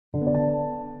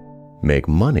make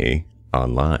money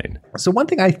online. So one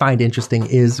thing I find interesting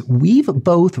is we've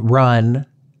both run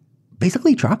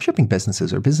basically dropshipping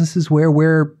businesses, or businesses where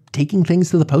we're taking things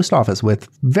to the post office with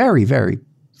very, very,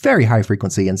 very high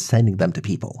frequency and sending them to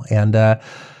people. And I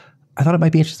thought it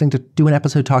might be interesting to do an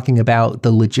episode talking about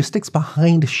the logistics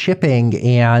behind shipping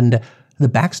and the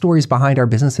backstories behind our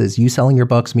businesses, you selling your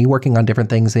books, me working on different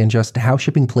things, and just how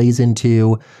shipping plays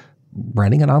into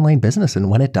running an online business and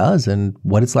when it does, and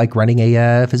what it's like running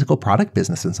a physical product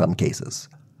business in some cases.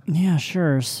 Yeah,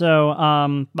 sure. So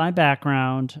my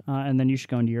background, and then you should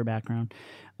go into your background.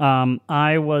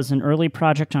 I was an early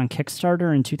project on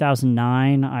Kickstarter in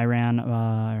 2009. I ran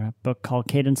a book called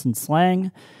Cadence and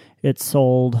Slang. It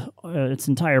sold its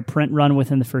entire print run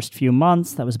within the first few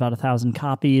months. That was about 1,000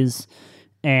 copies.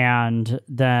 And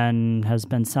then has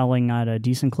been selling at a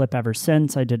decent clip ever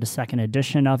since. I did a second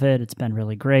edition of it. It's been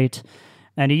really great.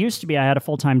 And it used to be I had a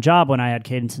full-time job when I had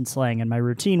Cadence and Slang, and my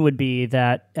routine would be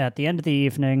that at the end of the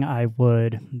evening,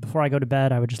 before I go to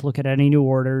bed, I would just look at any new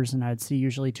orders, and I'd see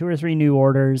usually 2 or 3 new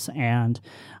orders, and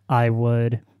I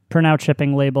would print out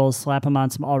shipping labels, slap them on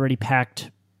some already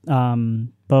packed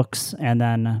books, and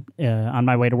then on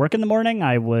my way to work in the morning,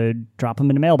 I would drop them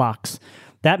in a mailbox.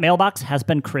 That mailbox has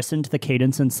been christened the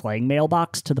Cadence and Slang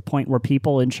mailbox, to the point where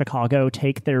people in Chicago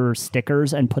take their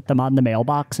stickers and put them on the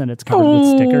mailbox, and it's covered with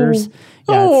stickers.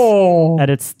 Yeah,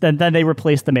 and then they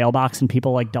replaced the mailbox, and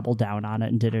people like doubled down on it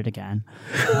and did it again,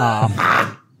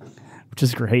 which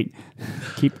is great.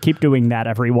 Keep doing that,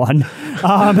 everyone.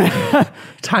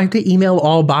 Time to email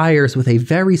all buyers with a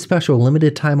very special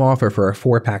limited time offer for a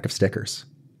 4-pack of stickers.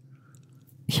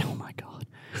 Oh my God,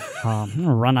 I'm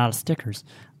gonna run out of stickers.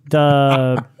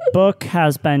 The book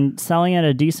has been selling at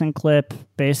a decent clip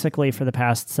basically for the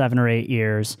past 7 or 8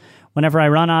 years. Whenever I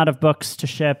run out of books to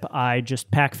ship, I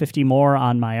just pack 50 more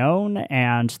on my own,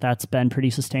 and that's been pretty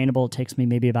sustainable. It takes me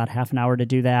maybe about half an hour to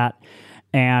do that,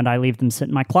 and I leave them sit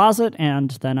in my closet,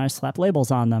 and then I slap labels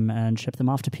on them and ship them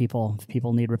off to people. If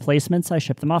people need replacements, I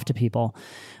ship them off to people.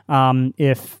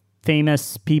 If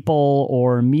famous people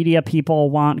or media people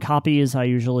want copies, I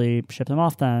usually ship them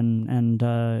off then.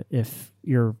 And if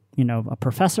you're, a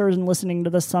professor and listening to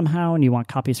this somehow and you want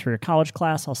copies for your college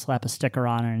class, I'll slap a sticker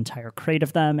on an entire crate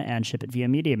of them and ship it via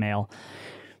media mail.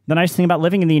 The nice thing about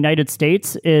living in the United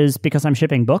States is because I'm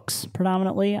shipping books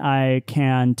predominantly, I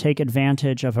can take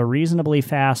advantage of a reasonably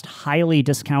fast, highly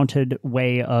discounted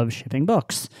way of shipping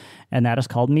books. And that is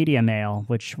called media mail,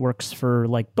 which works for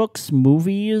like books,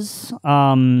 movies.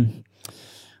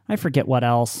 I forget what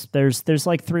else. There's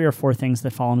like 3 or 4 things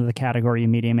that fall into the category of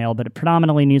media mail, but it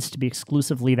predominantly needs to be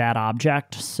exclusively that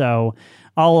object. So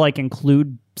I'll like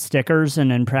include stickers,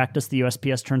 and in practice, the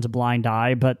USPS turns a blind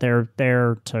eye, but they're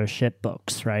there to ship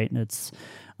books, right?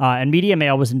 And media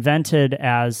mail was invented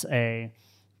as a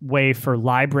way for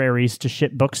libraries to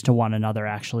ship books to one another,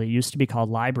 actually. It used to be called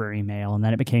library mail, and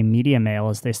then it became media mail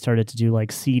as they started to do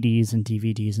like CDs and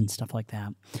DVDs and stuff like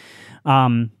that.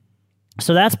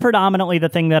 So that's predominantly the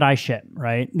thing that I ship,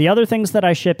 right? The other things that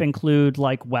I ship include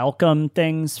like welcome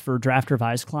things for draft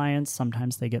revise clients.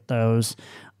 Sometimes they get those,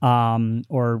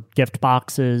 or gift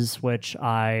boxes, which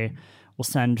I will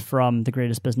send from the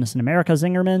greatest business in America,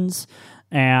 Zingerman's,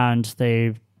 and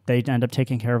they end up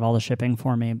taking care of all the shipping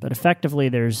for me. But effectively,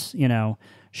 there's,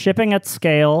 shipping at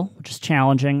scale, which is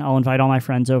challenging. I'll invite all my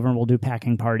friends over and we'll do a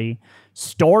packing party.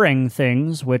 Storing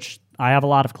things, which I have a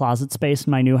lot of closet space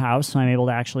in my new house, so I'm able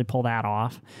to actually pull that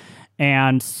off.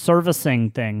 And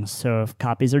servicing things. So if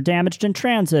copies are damaged in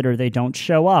transit, or they don't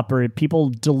show up, or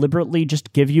people deliberately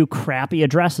just give you crappy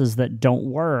addresses that don't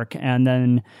work, and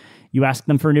then you ask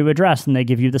them for a new address and they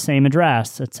give you the same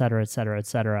address, et cetera, et cetera, et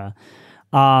cetera.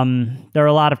 There are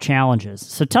a lot of challenges.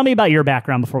 So tell me about your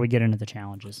background before we get into the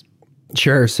challenges.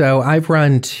 Sure. So I've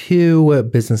run 2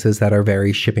 businesses that are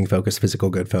very shipping focused, physical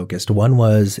good focused. One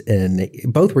was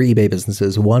both were eBay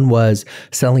businesses. One was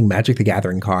selling Magic the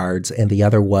Gathering cards, and the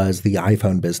other was the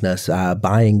iPhone business,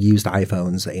 buying used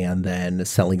iPhones and then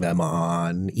selling them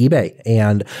on eBay.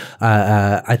 And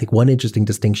I think one interesting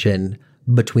distinction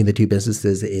between the 2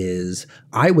 businesses is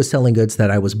I was selling goods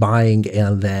that I was buying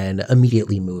and then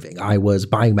immediately moving. I was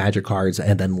buying Magic cards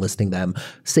and then listing them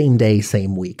same day,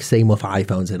 same week. Same with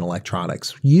iPhones and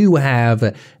electronics. You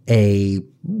have a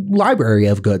library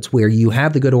of goods where you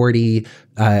have the good already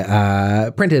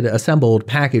printed, assembled,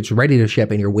 packaged, ready to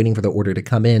ship, and you're waiting for the order to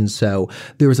come in. So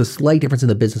there was a slight difference in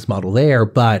the business model there,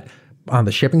 but on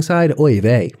the shipping side, oy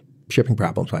vey, shipping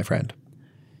problems, my friend.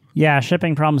 Yeah,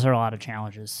 shipping problems are a lot of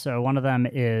challenges. So one of them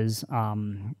is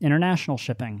international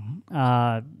shipping.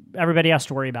 Everybody has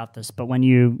to worry about this, but when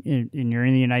you're in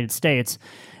the United States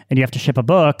and you have to ship a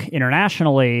book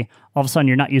internationally, all of a sudden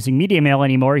you're not using media mail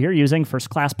anymore. You're using first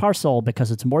class parcel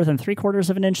because it's more than 3/4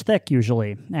 of an inch thick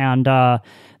usually. And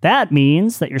that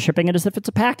means that you're shipping it as if it's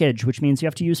a package, which means you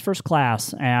have to use first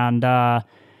class. And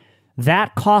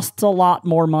that costs a lot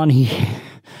more money.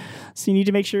 So you need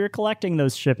to make sure you're collecting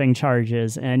those shipping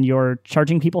charges and you're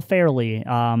charging people fairly.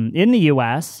 In the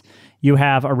US, you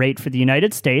have a rate for the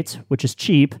United States, which is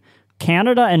cheap.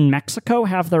 Canada and Mexico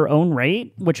have their own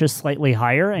rate, which is slightly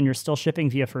higher, and you're still shipping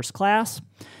via first class.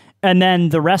 And then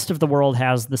the rest of the world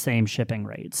has the same shipping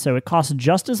rate. So it costs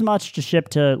just as much to ship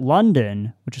to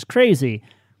London, which is crazy.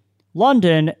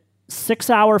 London,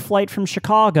 6-hour flight from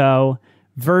Chicago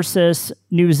versus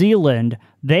New Zealand.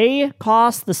 They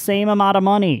cost the same amount of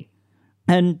money.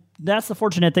 And that's the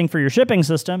fortunate thing for your shipping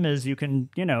system is you can,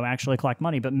 actually collect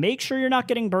money. But make sure you're not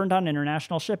getting burned on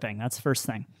international shipping. That's the first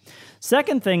thing.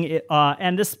 Second thing,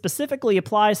 and this specifically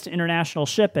applies to international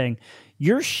shipping,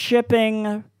 your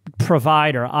shipping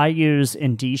provider, I use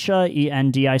Indicia,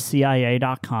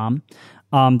 ENDICIA.com.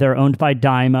 They're owned by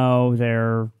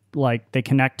Dymo. They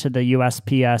connect to the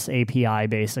USPS API,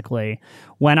 basically.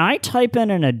 When I type in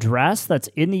an address that's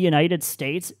in the United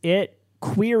States, it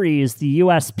queries the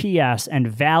USPS and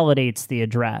validates the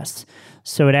address.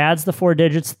 So it adds the 4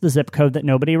 digits to the zip code that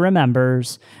nobody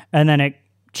remembers, and then it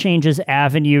changes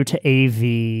avenue to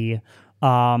AV,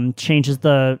 changes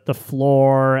the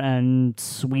floor and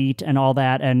suite and all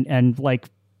that, and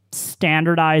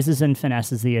standardizes and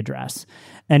finesses the address.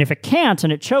 And if it can't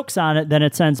and it chokes on it, then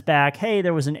it sends back, hey,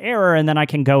 there was an error, and then I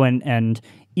can go in and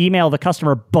email the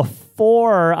customer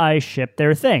before I ship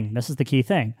their thing. This is the key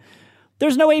thing.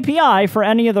 There's no API for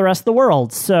any of the rest of the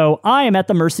world, so I am at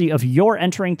the mercy of your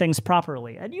entering things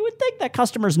properly. And you would think that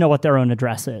customers know what their own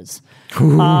address is.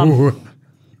 No.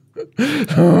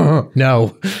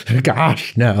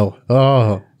 Gosh, no.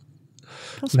 Oh.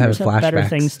 Customers have better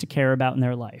things to care about in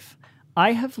their life.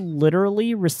 I have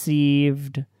literally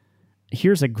received...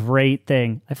 Here's a great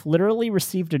thing. I've literally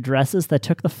received addresses that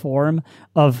took the form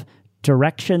of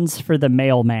directions for the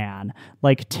mailman.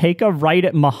 Like, take a right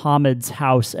at Muhammad's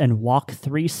house and walk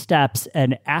 3 steps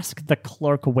and ask the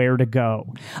clerk where to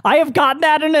go. I have gotten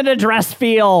that in an address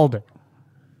field.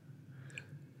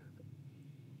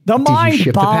 The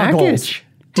mind boggles.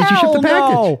 Did you ship the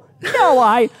package? No,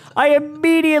 I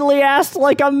immediately asked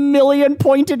like a million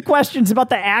pointed questions about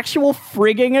the actual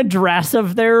frigging address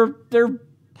of their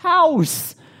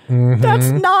house. Mm-hmm.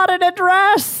 That's not an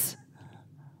address.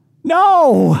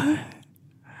 No.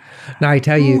 Now, I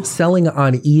tell you, selling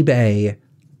on eBay,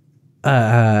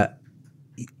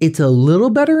 it's a little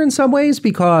better in some ways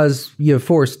because you have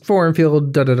forced form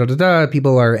field,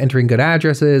 people are entering good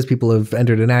addresses, people have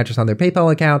entered an address on their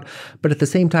PayPal account. But at the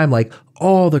same time, like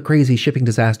all the crazy shipping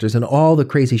disasters and all the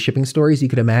crazy shipping stories you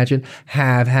could imagine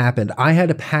have happened. I had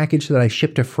a package that I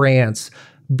shipped to France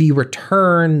be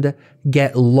returned,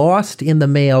 get lost in the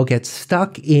mail, get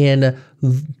stuck in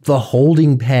the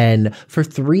holding pen for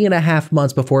 3.5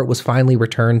 months before it was finally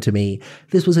returned to me.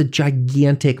 This was a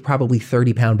gigantic, probably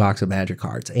 30-pound box of Magic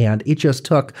cards, and it just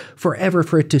took forever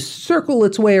for it to circle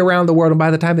its way around the world, and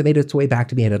by the time it made its way back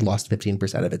to me, it had lost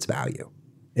 15% of its value.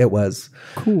 It was...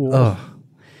 Cool.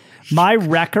 My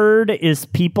record is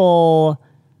people...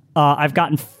 I've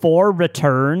gotten 4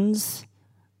 returns,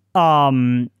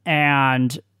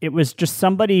 and it was just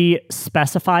somebody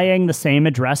specifying the same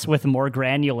address with more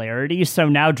granularity. So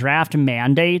now draft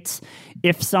mandates,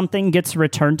 if something gets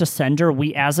returned to sender,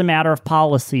 we, as a matter of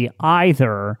policy,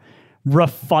 either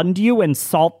refund you and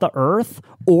salt the earth,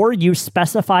 or you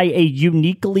specify a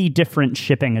uniquely different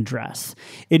shipping address.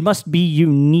 It must be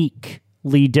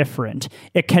uniquely different.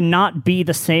 It cannot be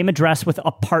the same address with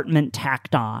apartment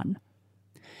tacked on.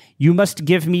 You must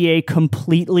give me a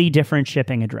completely different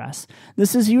shipping address.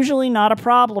 This is usually not a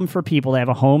problem for people. They have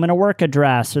a home and a work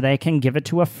address, or they can give it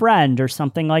to a friend or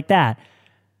something like that.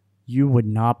 You would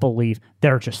not believe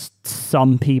there are just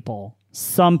some people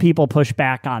push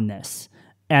back on this.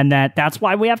 And that's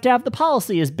why we have to have the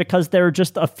policy, is because there are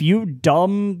just a few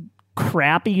dumb,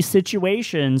 crappy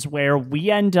situations where we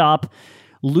end up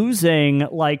losing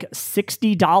like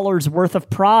 $60 worth of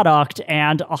product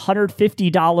and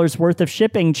 $150 worth of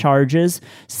shipping charges,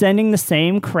 sending the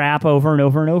same crap over and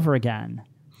over and over again.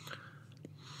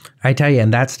 I tell you,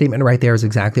 and that statement right there is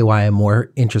exactly why I'm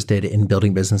more interested in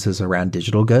building businesses around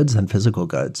digital goods than physical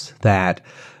goods. That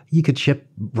you could ship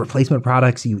replacement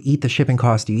products, you eat the shipping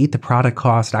cost, you eat the product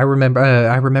cost. I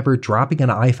remember dropping an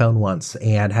iPhone once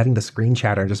and having the screen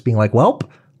chatter and just being like, welp,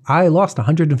 I lost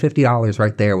 $150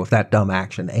 right there with that dumb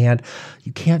action. And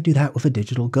you can't do that with a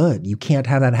digital good. You can't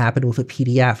have that happen with a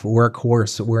PDF or a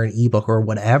course or an ebook or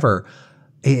whatever.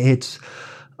 It's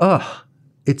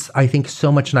I think,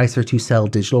 so much nicer to sell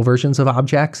digital versions of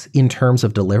objects in terms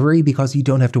of delivery because you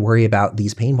don't have to worry about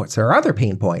these pain points. There are other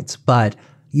pain points, but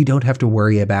you don't have to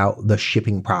worry about the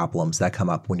shipping problems that come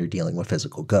up when you're dealing with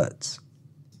physical goods.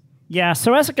 Yeah,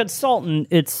 so as a consultant,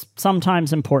 it's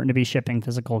sometimes important to be shipping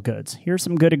physical goods. Here's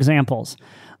some good examples.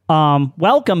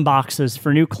 Welcome boxes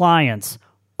for new clients.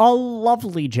 A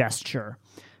lovely gesture.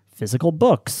 Physical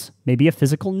books, maybe a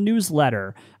physical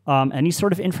newsletter, any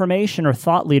sort of information or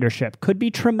thought leadership could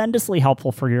be tremendously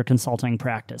helpful for your consulting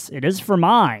practice. It is for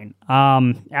mine.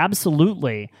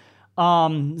 Absolutely.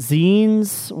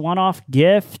 Zines, one-off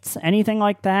gifts, anything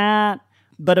like that.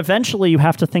 But eventually you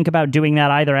have to think about doing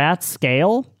that either at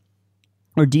scale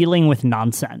or dealing with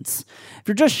nonsense. If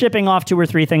you're just shipping off 2 or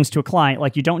 3 things to a client,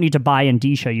 like you don't need to buy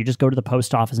indicia, you just go to the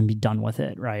post office and be done with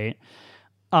it, right?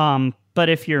 But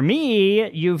if you're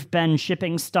me, you've been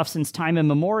shipping stuff since time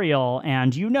immemorial,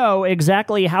 and you know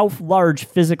exactly how large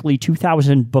physically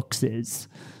 2,000 books is.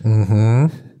 Mm-hmm.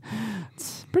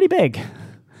 It's pretty big.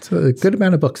 It's a good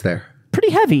amount of books there. Pretty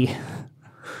heavy.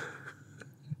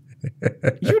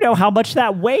 You know how much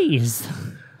that weighs.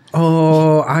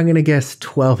 Oh, I'm going to guess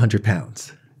 1,200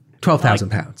 pounds. 12,000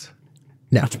 pounds.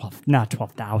 No. Not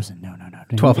 12,000. No.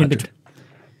 1,200.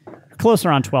 Closer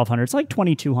on 1,200. It's like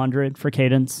 2,200 for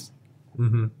cadence.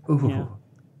 Mm-hmm. Yeah.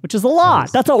 Which is a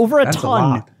lot. That's over a ton. A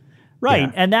lot. Right.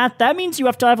 Yeah. And that means you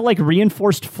have to have like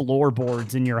reinforced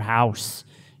floorboards in your house.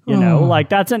 You know, like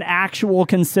that's an actual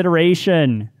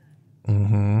consideration.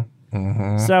 Mm-hmm.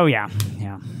 Mm-hmm. So, yeah.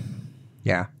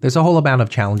 Yeah, there's a whole amount of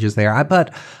challenges there.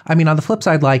 But I mean, on the flip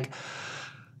side, like,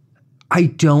 I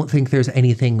don't think there's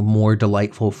anything more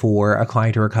delightful for a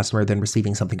client or a customer than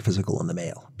receiving something physical in the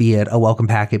mail, be it a welcome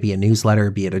packet, be it a newsletter,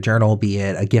 be it a journal, be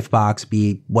it a gift box,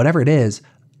 be whatever it is.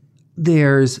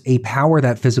 There's a power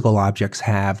that physical objects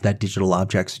have that digital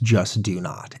objects just do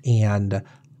not. And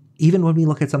even when we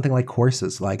look at something like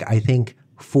courses, like I think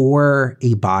for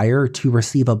a buyer to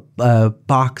receive a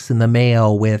box in the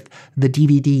mail with the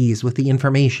DVDs, with the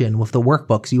information, with the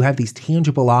workbooks, you have these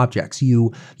tangible objects.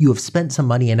 You have spent some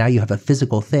money and now you have a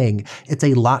physical thing. It's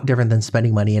a lot different than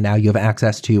spending money and now you have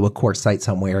access to a course site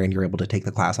somewhere and you're able to take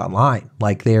the class online.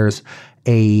 Like there's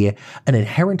an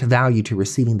inherent value to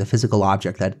receiving the physical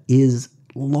object that is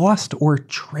lost or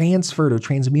transferred or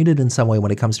transmuted in some way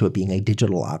when it comes to it being a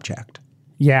digital object.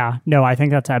 Yeah, no, I think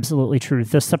that's absolutely true.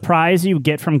 The surprise you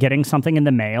get from getting something in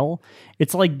the mail,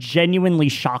 it's like genuinely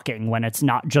shocking when it's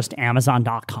not just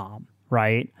Amazon.com,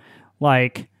 right?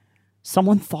 Like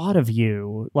someone thought of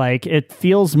you. Like it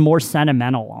feels more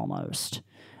sentimental almost.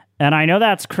 And I know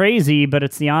that's crazy, but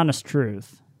it's the honest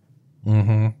truth.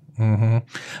 Mm-hmm. Mm-hmm.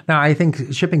 Now, I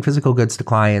think shipping physical goods to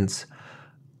clients,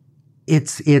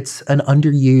 it's an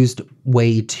underused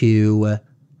way to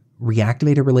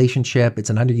reactivate a relationship.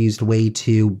 It's an underused way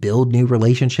to build new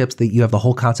relationships. That you have the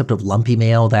whole concept of lumpy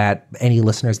mail that any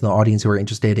listeners in the audience who are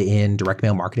interested in direct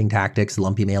mail marketing tactics,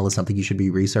 lumpy mail is something you should be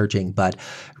researching. But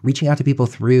reaching out to people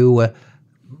through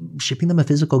shipping them a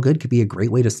physical good could be a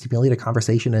great way to stimulate a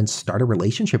conversation and start a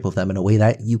relationship with them in a way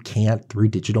that you can't through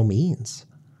digital means.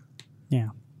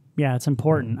 Yeah, it's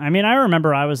important. I mean, I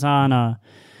remember I was on a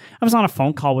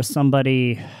phone call with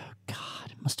somebody.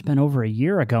 Must have been over a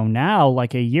year ago now,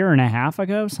 like a year and a half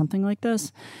ago, something like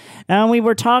this. And we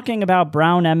were talking about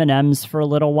brown M&Ms for a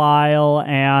little while.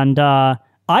 And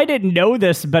I didn't know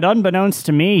this, but unbeknownst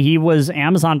to me, he was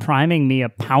Amazon priming me a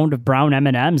pound of brown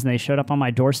M&Ms, and they showed up on my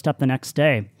doorstep the next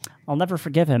day. I'll never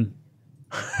forgive him.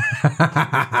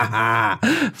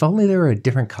 If only they were a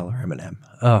different color M&M.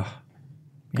 Oh,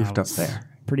 goofed up there.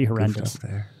 Pretty horrendous.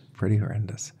 Pretty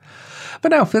horrendous. But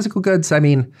now, physical goods, I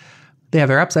mean, they have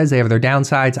their upsides, they have their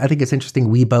downsides. I think it's interesting.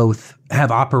 We both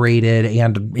have operated,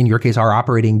 and in your case, are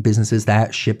operating businesses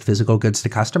that ship physical goods to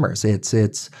customers. It's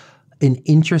an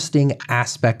interesting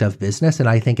aspect of business, and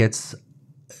I think it's,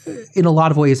 in a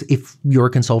lot of ways, if you're a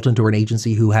consultant or an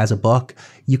agency who has a book,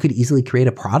 you could easily create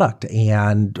a product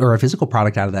or a physical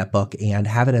product out of that book and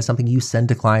have it as something you send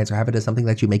to clients or have it as something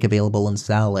that you make available and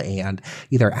sell and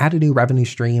either add a new revenue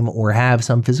stream or have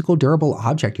some physical durable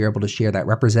object you're able to share that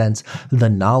represents the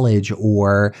knowledge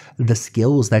or the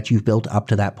skills that you've built up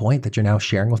to that point that you're now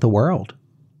sharing with the world.